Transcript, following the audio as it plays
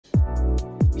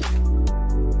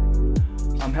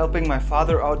I'm helping my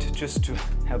father out just to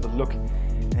have a look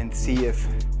and see if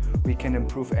we can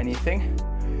improve anything.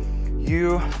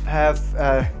 You have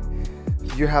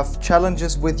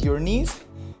challenges with your knees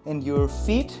and your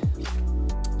feet.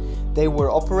 They were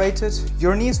operated.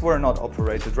 Your knees were not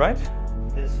operated, right?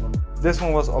 This one. This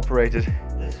one was operated.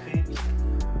 This feet,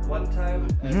 one time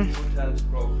and 2 times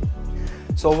broke.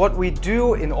 So what we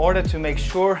do in order to make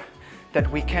sure that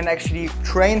we can actually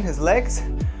train his legs,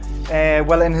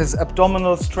 well, in his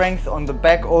abdominal strength on the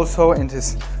back also, and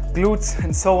his glutes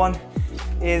and so on,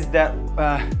 is that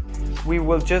we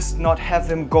will just not have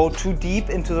him go too deep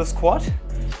into the squat,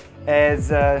 as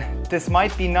this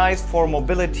might be nice for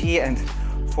mobility and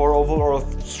for overall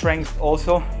strength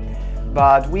also,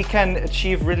 but we can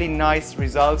achieve really nice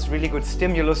results, really good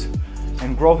stimulus,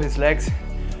 and grow his legs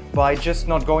by just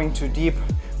not going too deep,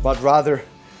 but rather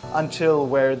until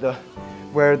where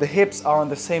the hips are on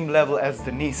the same level as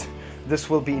the knees.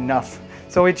 This will be enough.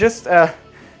 So we just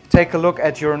take a look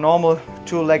at your normal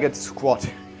two-legged squat.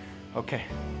 Okay,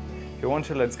 if you want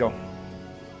to, let's go.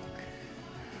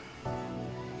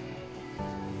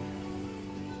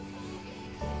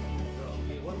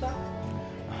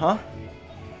 Uh-huh.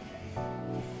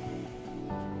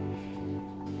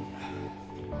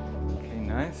 Okay,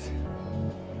 nice.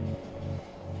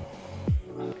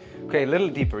 Okay, a little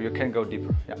deeper. You can go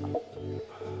deeper. Yeah.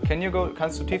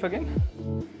 Kannst du tiefer gehen?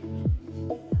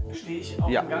 Stehe ich auf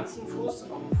dem ganzen Fuß,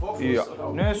 auf dem Vorfuß? Ja. Oder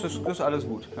auf No, ist alles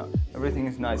gut. Yeah. Everything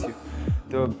is nice.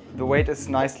 The weight is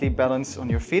nicely balanced on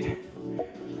your feet.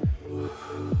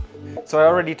 So I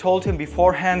already told him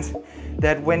beforehand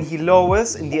that when he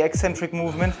lowers in the eccentric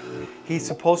movement, he's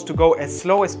supposed to go as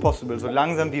slow as possible, so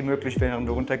langsam wie möglich, während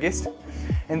du runtergehst.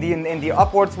 In the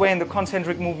upwards way, in the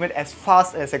concentric movement, as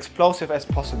fast, as explosive as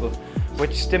possible,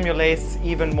 which stimulates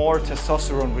even more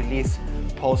testosterone release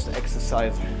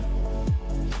post-exercise.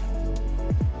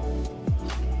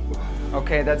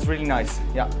 Okay, that's really nice.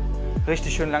 Ja,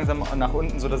 richtig schön langsam nach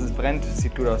unten, so dass es brennt.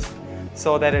 Sieht gut aus.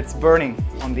 So that it's burning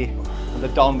on the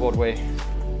downward way.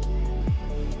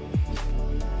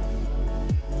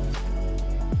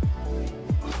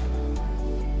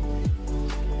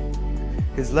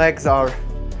 His legs are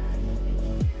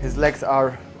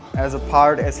as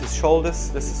apart as his shoulders.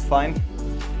 This is fine.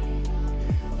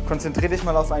 Konzentrier dich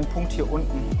mal auf einen Punkt hier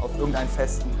unten, auf irgendeinen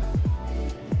festen.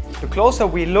 The closer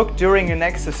we look during an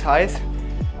exercise,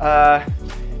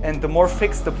 and the more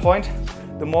fixed the point,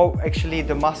 the more actually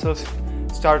the muscles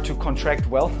start to contract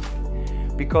well,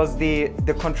 because the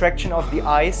contraction of the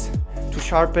eyes to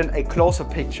sharpen a closer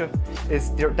picture is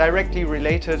directly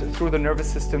related through the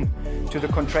nervous system to the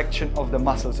contraction of the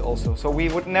muscles also. So we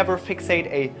would never fixate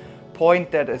a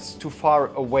point that is too far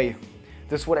away.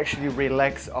 This would actually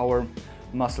relax our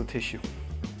muscle tissue.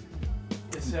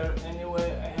 Is there any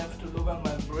way I have to look on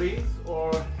my breath,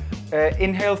 or?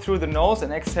 Inhale through the nose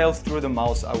and exhale through the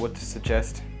mouth, I would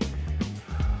suggest.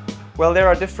 Well, there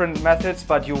are different methods,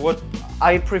 but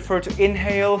I prefer to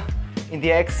inhale in the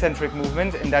eccentric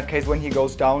movement. In that case, when he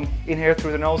goes down, inhale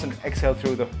through the nose and exhale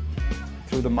through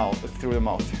the mouth.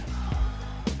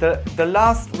 The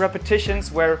last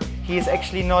repetitions where he is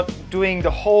actually not doing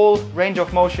the whole range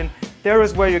of motion, there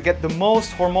is where you get the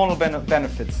most hormonal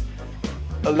benefits.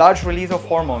 A large release of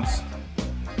hormones.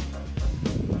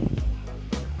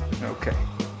 Okay.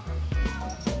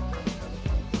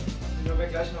 Wenn du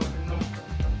gleich noch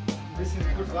ein bisschen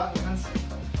kurz warten kannst.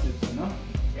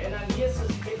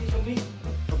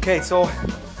 Okay, so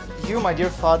you, my dear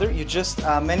father, you just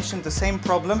mentioned the same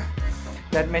problem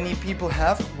that many people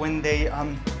have when they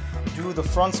do the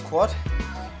front squat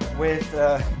with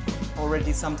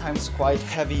already sometimes quite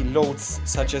heavy loads,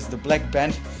 such as the black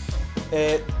band.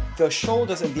 The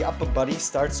shoulders and the upper body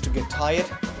starts to get tired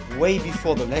way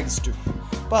before the legs do.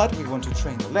 But we want to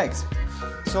train the legs.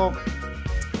 So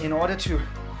in order to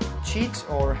cheat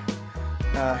or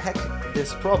hack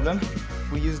this problem,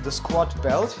 we use the squat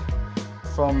belt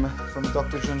from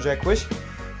Dr. John Jaquish,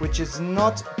 which is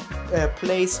not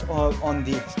placed on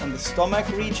the stomach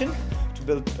region to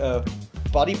build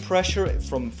body pressure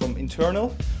from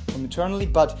internally,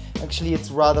 but actually it's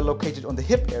rather located on the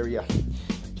hip area.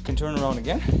 You can turn around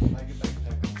again,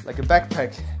 like a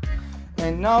backpack.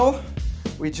 And now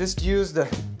we just use the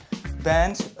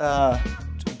band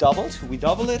doubled. We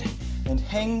double it and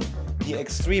hang the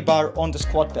X3 bar on the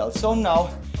squat belt. So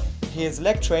now his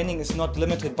leg training is not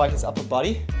limited by his upper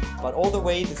body, but all the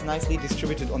weight is nicely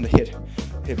distributed on the hip.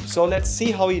 So let's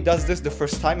see how he does this the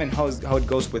first time and how it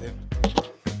goes with him.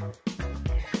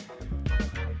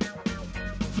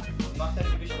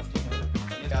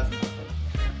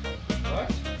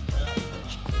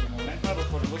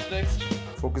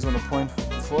 Focus on the point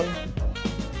before you.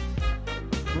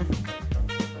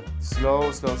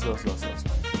 Slow, slow, slow, slow, slow,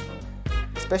 slow.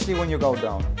 Especially when you go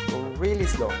down. Go really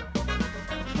slow.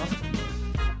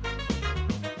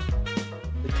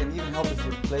 It can even help if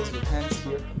you place your hands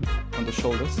here on the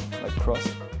shoulders, like cross,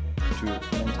 to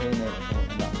maintain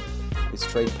a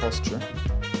straight posture.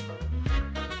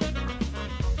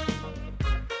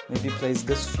 Maybe place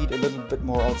this feet a little bit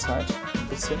more outside.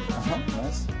 This in.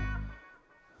 Nice.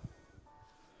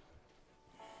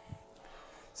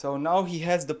 So now he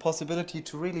has the possibility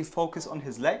to really focus on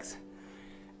his legs,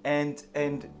 and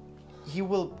he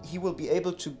will be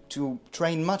able to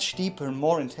train much deeper and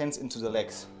more intense into the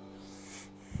legs.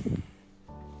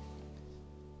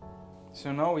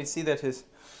 So now we see that his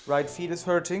right feet is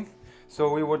hurting,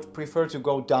 so we would prefer to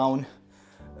go down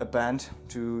a band,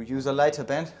 to use a lighter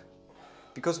band,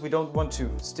 because we don't want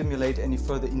to stimulate any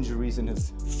further injuries in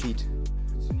his feet.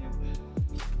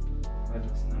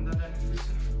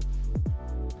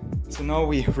 So now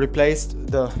we replaced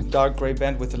the dark gray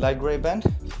band with the light gray band,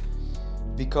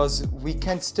 because we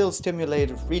can still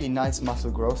stimulate really nice muscle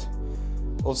growth,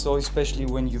 also especially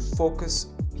when you focus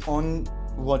on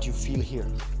what you feel here.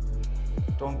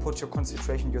 Don't put your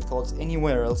concentration, your thoughts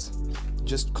anywhere else,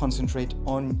 just concentrate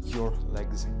on your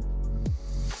legs.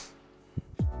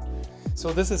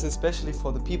 So this is especially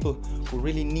for the people who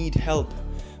really need help,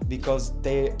 because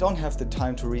they don't have the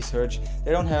time to research,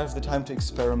 they don't have the time to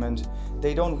experiment,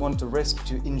 they don't want the risk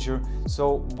to injure.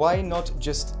 So why not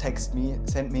just text me,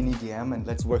 send me an DM, and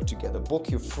let's work together. Book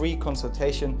your free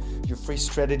consultation, your free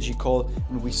strategy call,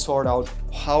 and we sort out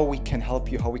how we can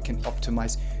help you, how we can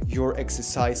optimize your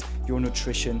exercise, your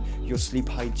nutrition, your sleep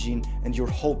hygiene, and your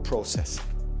whole process.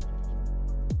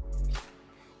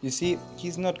 You see,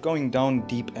 he's not going down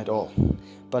deep at all,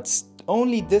 but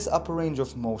only this upper range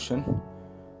of motion,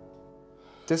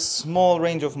 this small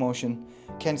range of motion,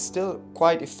 can still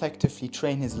quite effectively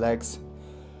train his legs,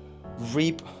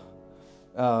 reap,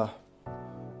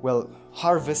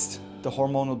 harvest the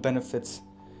hormonal benefits,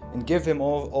 and give him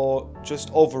just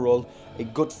overall a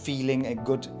good feeling, a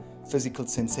good physical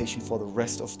sensation for the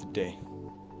rest of the day.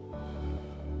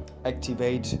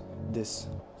 Activate this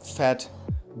fat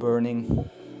burning,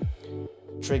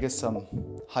 trigger some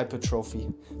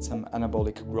hypertrophy, some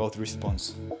anabolic growth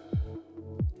response.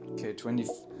 Okay,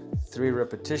 23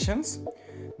 repetitions.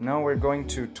 Now we're going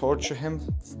to torture him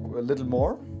a little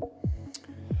more.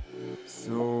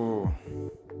 So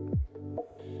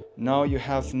now you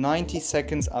have 90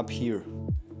 seconds up here.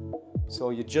 So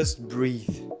you just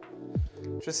breathe.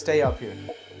 Just stay up here.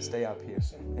 Stay up here.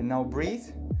 And now breathe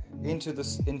into the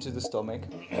stomach,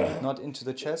 not into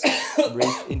the chest.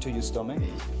 Breathe into your stomach.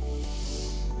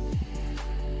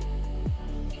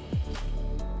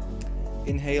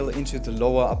 Inhale into the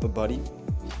lower upper body,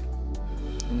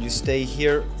 and you stay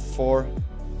here for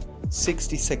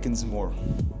 60 seconds more.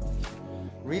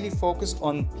 Really focus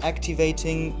on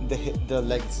activating the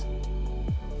legs.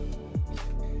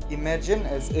 Imagine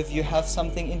as if you have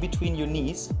something in between your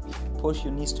knees. Push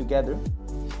your knees together.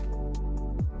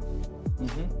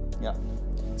 Yeah.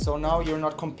 So now you're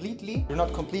not completely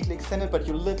extended, but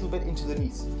you're a little bit into the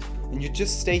knees, and you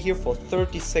just stay here for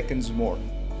 30 seconds more.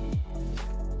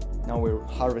 Now we're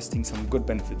harvesting some good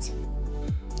benefits.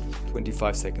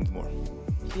 25 seconds more.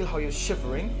 Feel how you're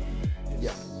shivering?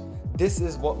 Yeah. This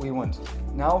is what we want.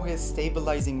 Now his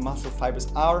stabilizing muscle fibers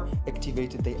are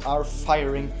activated, they are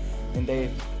firing, and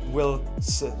they will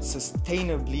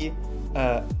sustainably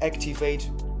activate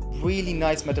really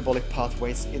nice metabolic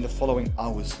pathways in the following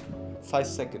hours. 5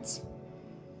 seconds.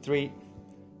 3,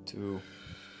 2,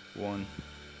 1.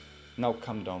 Now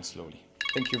come down slowly.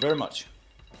 Thank you very much.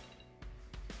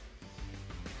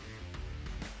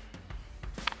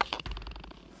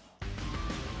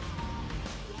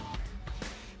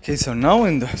 Okay, so now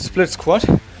in the split squat,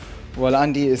 while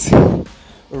Andy is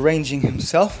arranging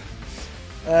himself,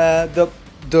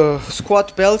 the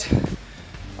squat belt,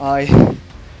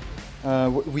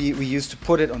 we used to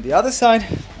put it on the other side,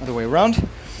 other way around.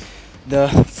 The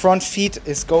front feet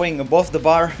is going above the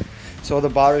bar, so the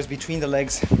bar is between the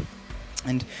legs.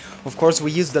 And of course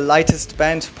we use the lightest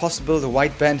band possible, the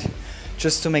white band,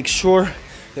 just to make sure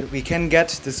that we can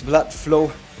get this blood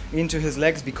flow into his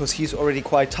legs, because he's already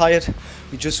quite tired.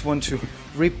 We just want to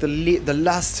reap the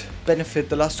last benefit,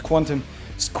 the last quantum,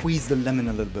 squeeze the lemon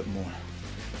a little bit more.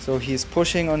 So he's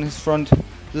pushing on his front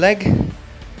leg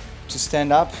to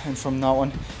stand up, and from now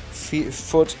on,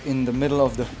 foot in the middle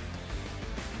of the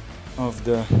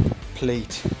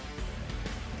plate.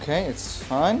 Okay, it's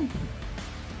fine.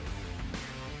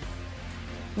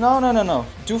 No.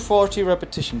 Do 40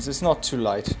 repetitions. It's not too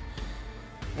light.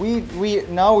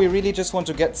 Now we really just want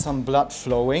to get some blood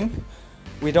flowing.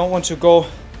 We don't want to go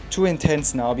too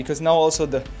intense now, because now also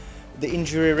the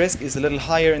injury risk is a little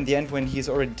higher in the end when he's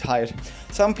already tired.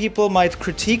 Some people might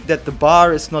critique that the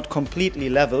bar is not completely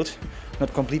leveled,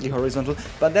 not completely horizontal,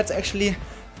 but that's actually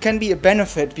can be a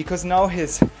benefit, because now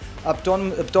his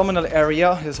abdominal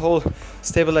area, his whole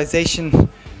stabilization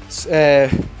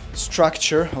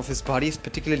structure of his body,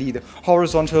 particularly the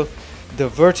horizontal, the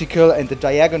vertical and the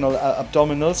diagonal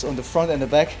abdominals on the front and the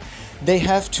back, they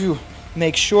have to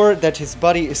make sure that his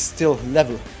body is still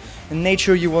level. In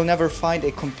nature you will never find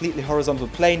a completely horizontal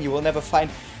plane, you will never find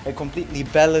a completely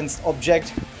balanced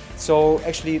object. So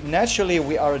actually naturally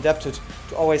we are adapted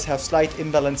to always have slight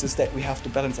imbalances that we have to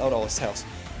balance out ourselves.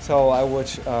 So I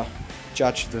would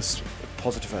judge this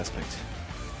positive aspect.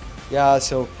 Yeah,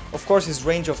 so of course his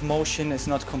range of motion is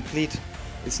not complete,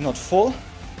 it's not full,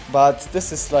 but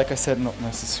this is, like I said, not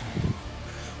necessary.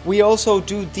 We also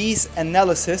do these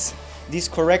analysis, these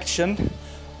correction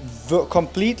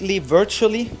completely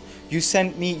virtually. You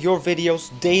send me your videos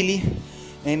daily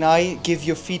and I give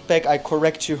you feedback, I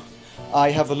correct you,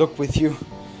 I have a look with you,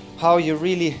 how you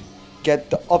really get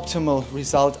the optimal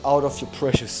result out of your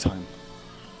precious time.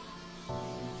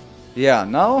 Yeah,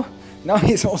 now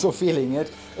he's also feeling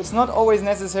it. It's not always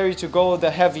necessary to go the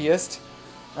heaviest.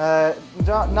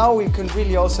 Now we can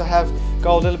really also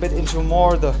go a little bit into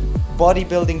more the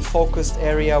bodybuilding focused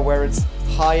area, where it's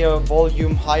higher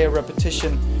volume, higher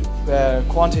repetition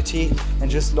quantity and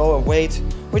just lower weight,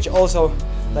 which also,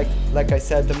 like I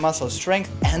said, the muscle strength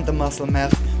and the muscle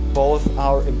mass both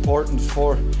are important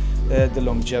for the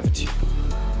longevity.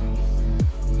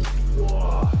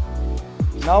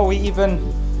 Now we even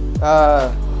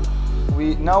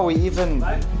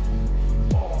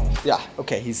yeah,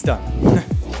 okay, he's done.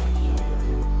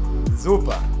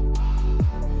 Super.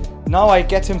 Now I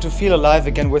get him to feel alive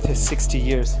again with his 60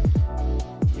 years.